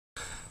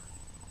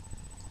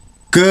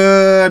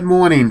Good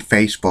morning,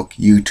 Facebook,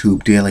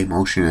 YouTube, Daily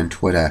Motion, and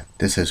Twitter.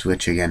 This is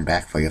Rich again,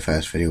 back for your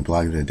first video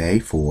blog of the day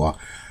for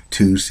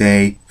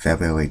Tuesday,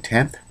 February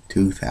 10th,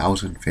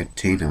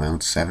 2015, around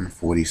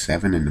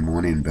 7:47 in the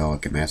morning in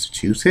Billerica,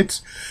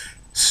 Massachusetts.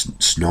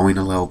 Snowing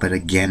a little bit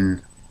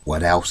again.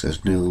 What else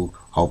is new?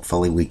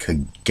 Hopefully we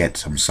could get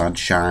some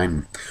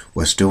sunshine.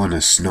 We're still in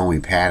a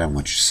snowy pattern,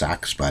 which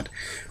sucks, but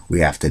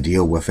we have to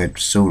deal with it.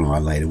 Sooner or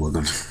later we're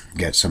going to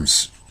get some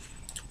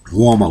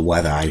warmer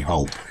weather, I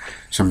hope.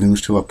 Some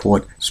news to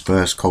report: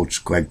 Spurs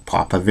coach Greg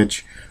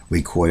Popovich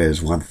recorded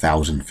his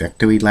 1,000th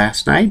victory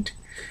last night.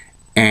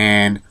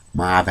 And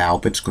Marv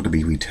Albert's going to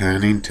be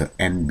returning to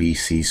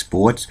NBC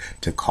Sports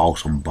to call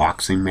some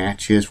boxing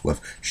matches with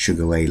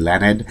Sugar Ray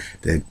Leonard.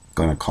 They're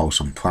going to call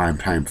some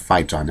primetime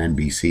fights on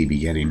NBC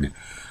beginning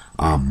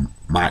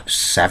March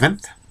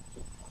 7th.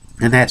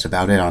 And that's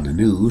about it on the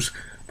news.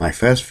 My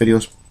first video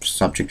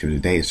subject of the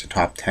day is the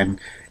top 10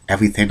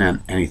 everything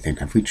and anything.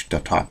 I've reached the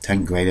top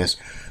 10 greatest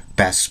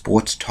best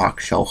sports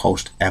talk show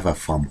host ever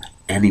from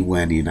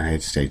anywhere in the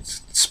United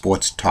States.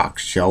 Sports talk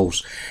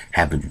shows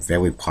have been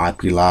very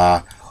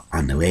popular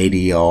on the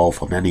radio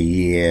for many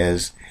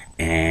years,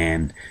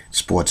 and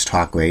sports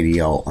talk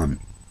radio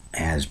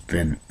has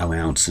been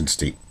around since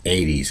the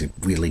 80s. It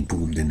really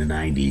boomed in the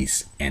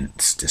 90s, and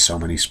there's so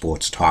many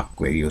sports talk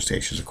radio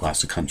stations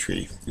across the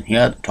country. And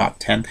here are the top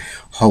 10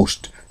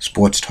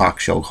 sports talk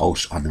show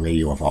hosts on the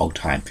radio of all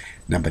time.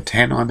 Number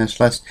 10 on this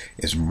list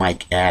is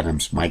Mike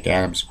Adams. Mike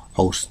Adams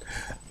is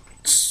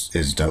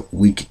the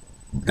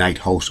weeknight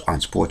host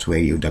on sports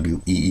radio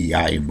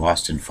WEEI in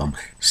Boston from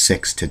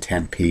 6 to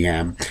 10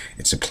 p.m.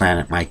 It's a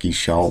Planet Mikey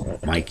show.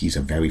 Mikey's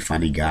a very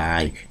funny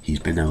guy. He's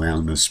been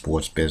around the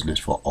sports business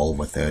for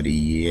over 30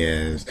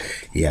 years.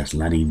 He has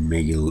Lenny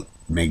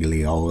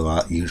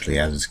Magliola usually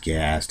as his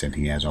guest, and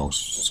he has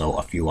also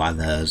a few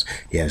others.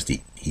 He has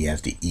the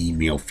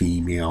email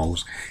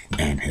females,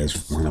 and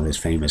one of his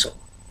famous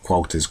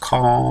quote is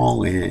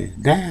 "calling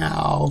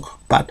now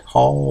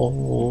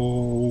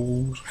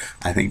buttholes."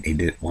 I think they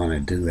did want to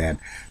do that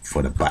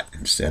for the butt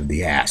instead of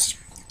the ass.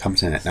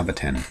 Comes in at number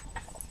 10.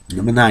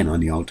 Number 9 on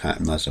the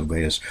all-time list of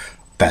greatest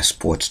best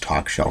sports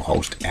talk show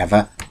host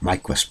ever,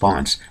 Mike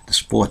Response, the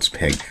Sports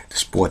Pig. The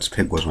Sports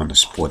Pig was on the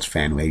Sports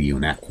Fan Radio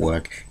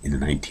Network in the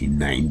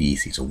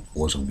 1990s. He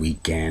was a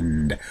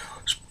weekend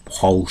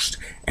host,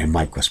 and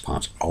Mike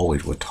Response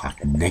always would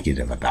talk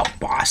negative about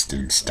Boston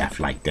and stuff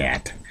like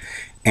that.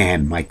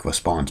 And Mike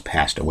Response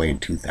passed away in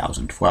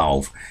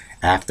 2012.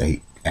 That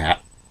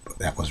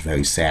was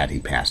very sad. He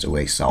passed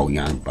away so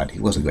young, but he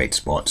was a great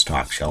sports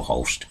talk show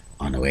host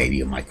on the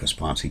radio. Mike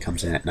Response. He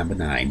comes in at number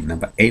 9.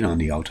 Number 8 on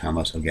the all-time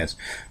list, I guess,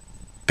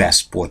 best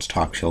sports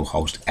talk show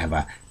host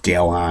ever,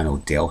 Dale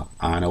Arnold. Dale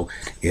Arnold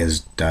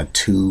is the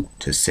 2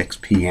 to 6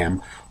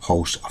 p.m.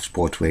 host of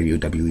sports radio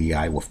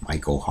WEI with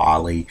Michael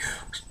Hawley.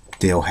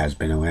 Dale has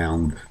been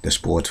around the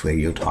sports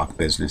radio talk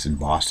business in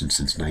Boston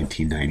since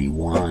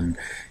 1991.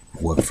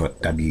 Worked for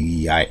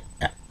WEI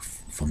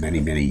for many,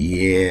 many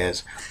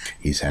years.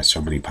 He's had so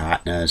many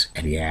partners,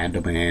 Eddie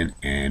Anderman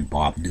and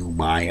Bob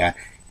Newmeyer.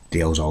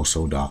 Dale's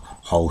also the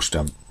host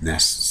of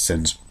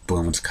NESN's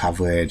Bruins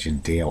coverage,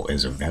 and Dale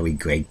is a very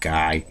great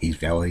guy. He's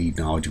very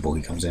knowledgeable.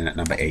 He comes in at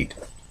number 8.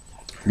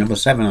 Number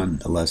 7 on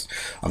the list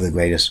of the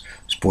greatest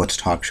sports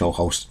talk show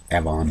hosts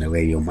ever on the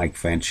radio, Mike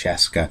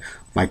Francesa.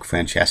 Mike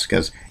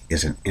Francesa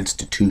is an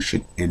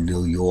institution in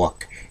New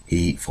York.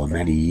 For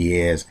many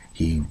years,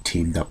 he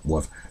teamed up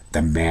with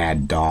the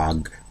Mad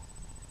Dog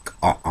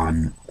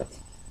on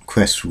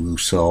Chris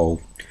Russo,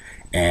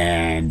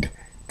 and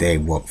they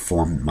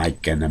formed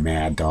Mike and the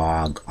Mad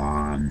Dog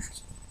on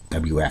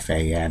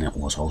WFAN. It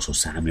was also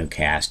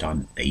simulcast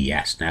on the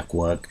Yes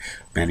Network.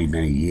 Many,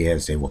 many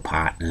years they were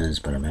partners,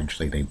 but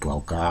eventually they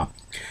broke up.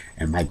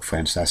 And Mike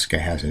Francesa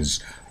has his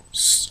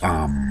show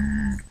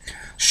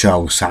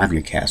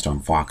simulcast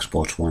on Fox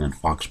Sports 1 and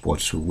Fox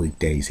Sports 2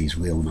 weekdays. He's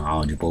real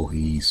knowledgeable.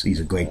 He's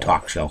a great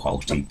talk show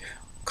host. He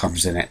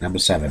comes in at number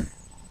 7.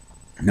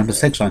 Number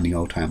 6 on the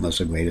all-time list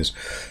of greatest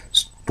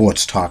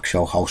sports talk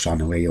show host on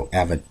the radio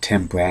ever,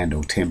 Tim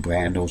Brando. Tim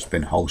Brando's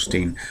been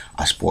hosting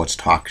a sports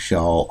talk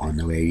show on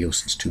the radio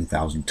since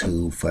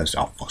 2002. First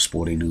off for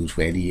Sporting News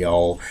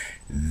Radio,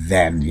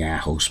 then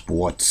Yahoo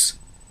Sports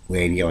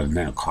Radio, and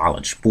now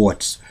College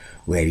Sports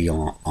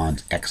Radio on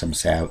XM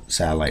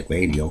Satellite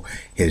Radio.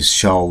 His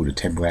show, the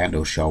Tim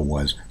Brando Show,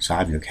 was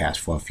simulcast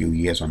for a few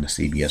years on the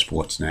CBS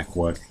Sports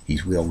Network.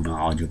 He's real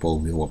knowledgeable,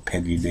 real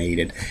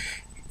opinionated,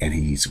 and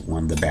he's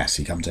one of the best.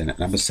 He comes in at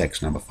number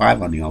 6. Number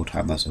 5 on the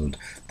all-time list of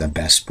the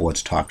best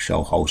sports talk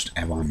show host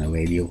ever on the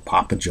radio,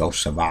 Papa Joe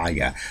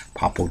Savaglia.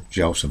 Papa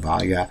Joe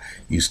Savaglia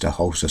used to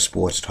host a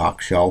sports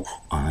talk show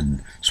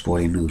on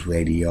Sporting News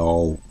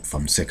Radio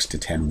from 6 to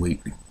 10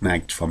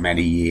 weeknights for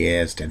many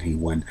years. Then he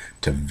went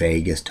to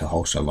Vegas to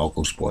host a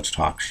local sports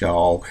talk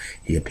show.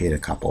 He appeared a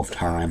couple of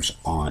times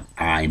on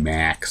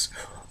IMAX,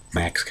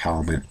 Max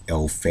Kellerman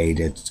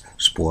ill-fated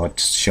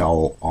sports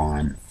show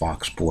on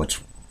Fox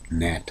Sports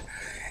Net.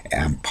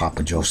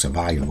 Papa Joe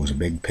Savaglia was a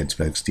big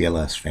Pittsburgh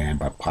Steelers fan,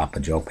 but Papa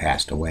Joe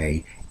passed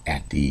away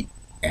at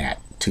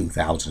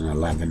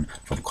 2011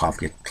 from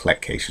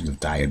complications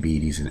of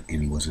diabetes, and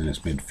he was in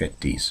his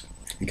mid-50s.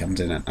 He comes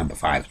in at number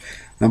 5.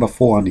 Number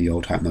 4 on the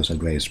old-time most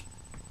greatest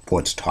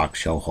sports talk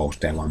show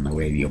host ever on the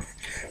radio,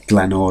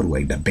 Glenn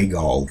Ordway, the Big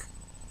O.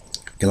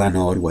 Glenn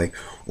Ordway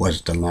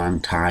was the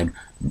long-time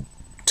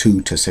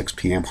 2 to 6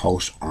 p.m.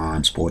 host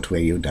on sports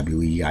radio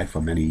WEEI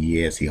for many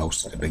years. He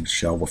hosted a big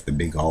show with the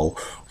Big O,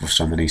 with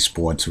so many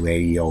sports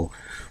radio,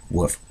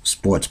 with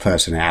sports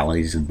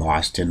personalities in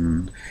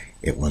Boston.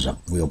 It was a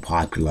real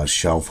popular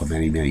show for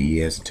many, many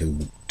years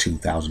until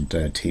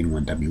 2013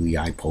 when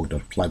WEEI pulled the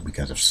plug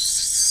because of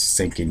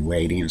sinking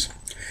ratings.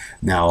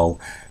 Now,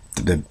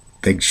 the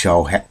big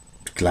show,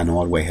 Glenn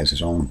Ordway has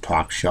his own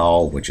talk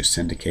show, which is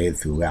syndicated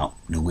throughout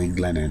New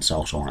England, and it's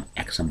also on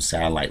XM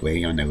satellite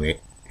radio and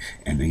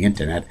the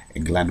internet.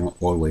 And Glenn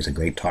Ordway's a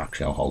great talk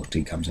show host.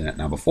 He comes in at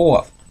number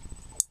 4.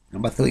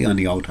 Number 3 on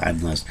the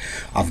old-time list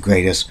of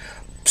greatest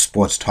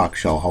sports talk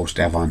show host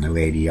ever on the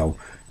radio,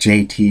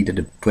 JT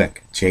the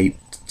Brick.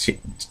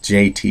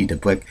 JT the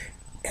Brick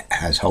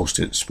has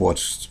hosted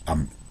sports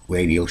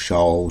radio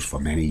shows for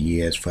many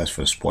years, first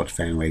for the Sports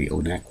Fan Radio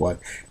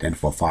Network, then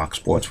for Fox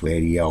Sports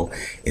Radio.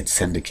 It's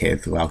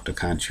syndicated throughout the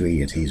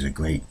country. He's a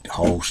great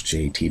host,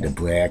 JT the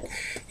Brick.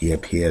 He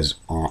appears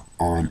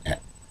on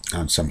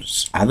some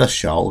other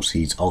shows.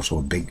 He's also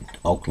a big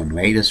Oakland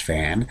Raiders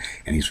fan,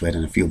 and he's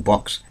written a few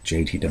books.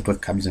 JT the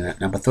Brick comes in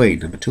at number 3.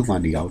 Number 2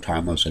 on the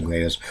all-time most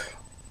greatest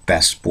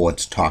best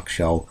sports talk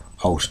show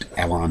host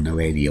ever on the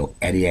radio,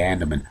 Eddie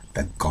Andaman,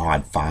 the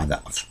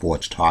godfather of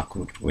sports talk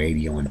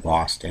radio in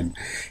Boston.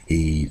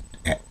 Eddie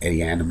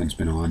Andaman's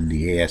been on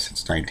the air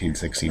since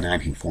 1969.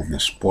 He formed the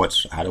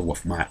Sports Huddle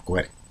with Mark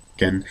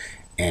Ripken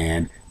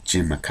and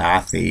Jim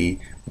McCarthy.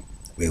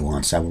 They were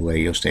on several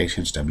radio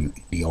stations,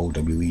 the old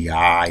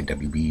WEI,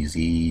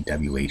 WBZ,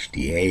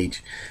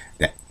 WHDH.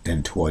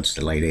 Then towards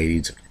the late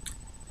 80s,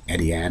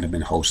 Eddie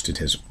Andaman hosted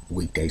his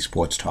weekday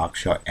sports talk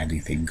show,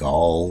 Anything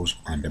Goes,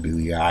 on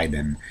WEI.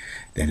 Then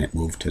it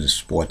moved to the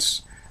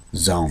Sports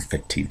Zone,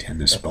 1510,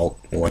 the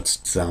Sports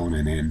Zone,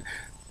 and then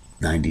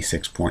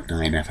 96.9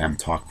 FM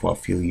talk for a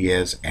few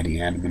years. Eddie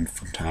Andaman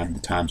from time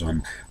to time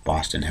on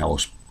Boston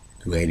Hills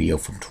Radio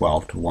from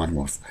 12 to 1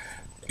 with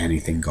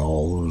Anything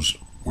Goes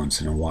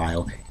once in a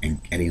while. And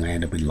Eddie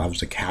Andaman loves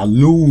the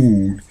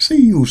Kowloon.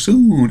 See you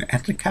soon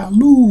at the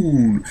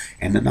Kowloon.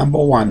 And the number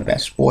 1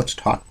 best sports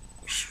talk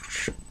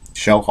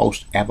show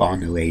host ever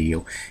on the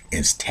radio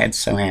is Ted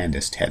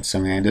Sarandis. Ted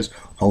Sarandis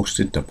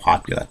hosted the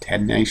popular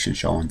Ted Nation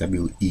show on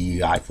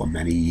WEEI for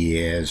many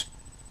years.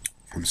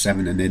 From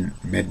 7 to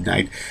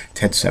midnight,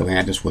 Ted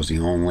Sarandis was the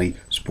only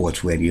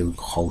sports radio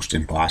host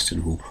in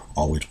Boston who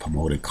always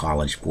promoted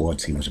college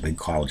sports. He was a big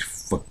college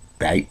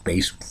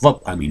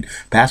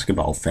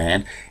basketball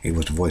fan. He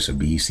was the voice of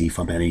BC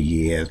for many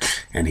years,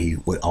 and he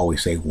would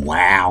always say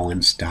wow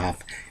and stuff.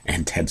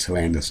 And Ted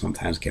Sarandis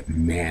sometimes get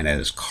mad at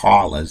his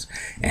callers,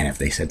 and if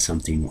they said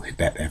something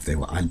that, if they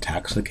were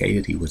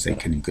intoxicated, he would say,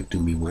 "Can you do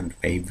me one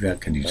favor?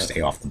 Can you stay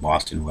off the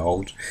Boston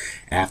roads?"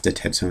 After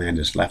Ted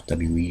Sarandis left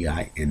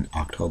WEI in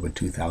October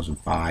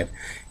 2005,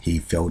 he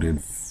filled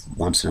in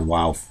once in a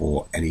while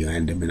for Eddie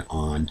Andaman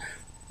on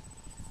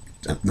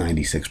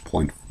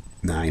 96.9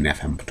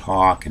 FM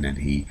Talk, and then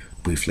he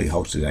briefly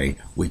hosted a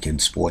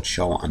weekend sports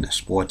show on the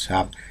Sports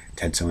Hub.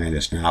 Ted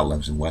Sarandis now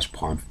lives in West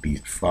Palm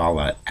Beach,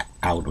 Florida,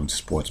 out of the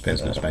sports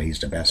business, but he's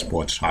the best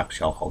sports talk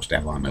show host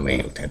ever on the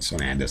radio, Ted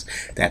Sarandis.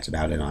 That's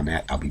about it on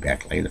that. I'll be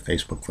back later.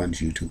 Facebook friends,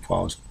 YouTube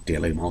followers,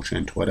 Daily Motion,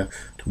 and Twitter.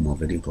 2 more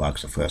video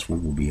blogs. The first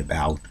one will be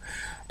about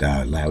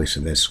the Larry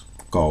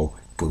Zbyszko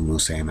Bruno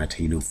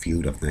Sammartino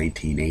feud of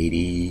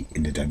 1980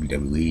 in the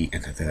WWE,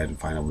 and the third and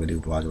final video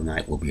blog of the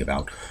night will be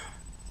about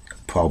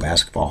Pro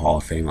Basketball Hall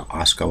of Famer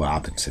Oscar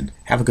Robertson.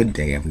 Have a good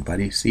day,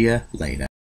 everybody. See ya later.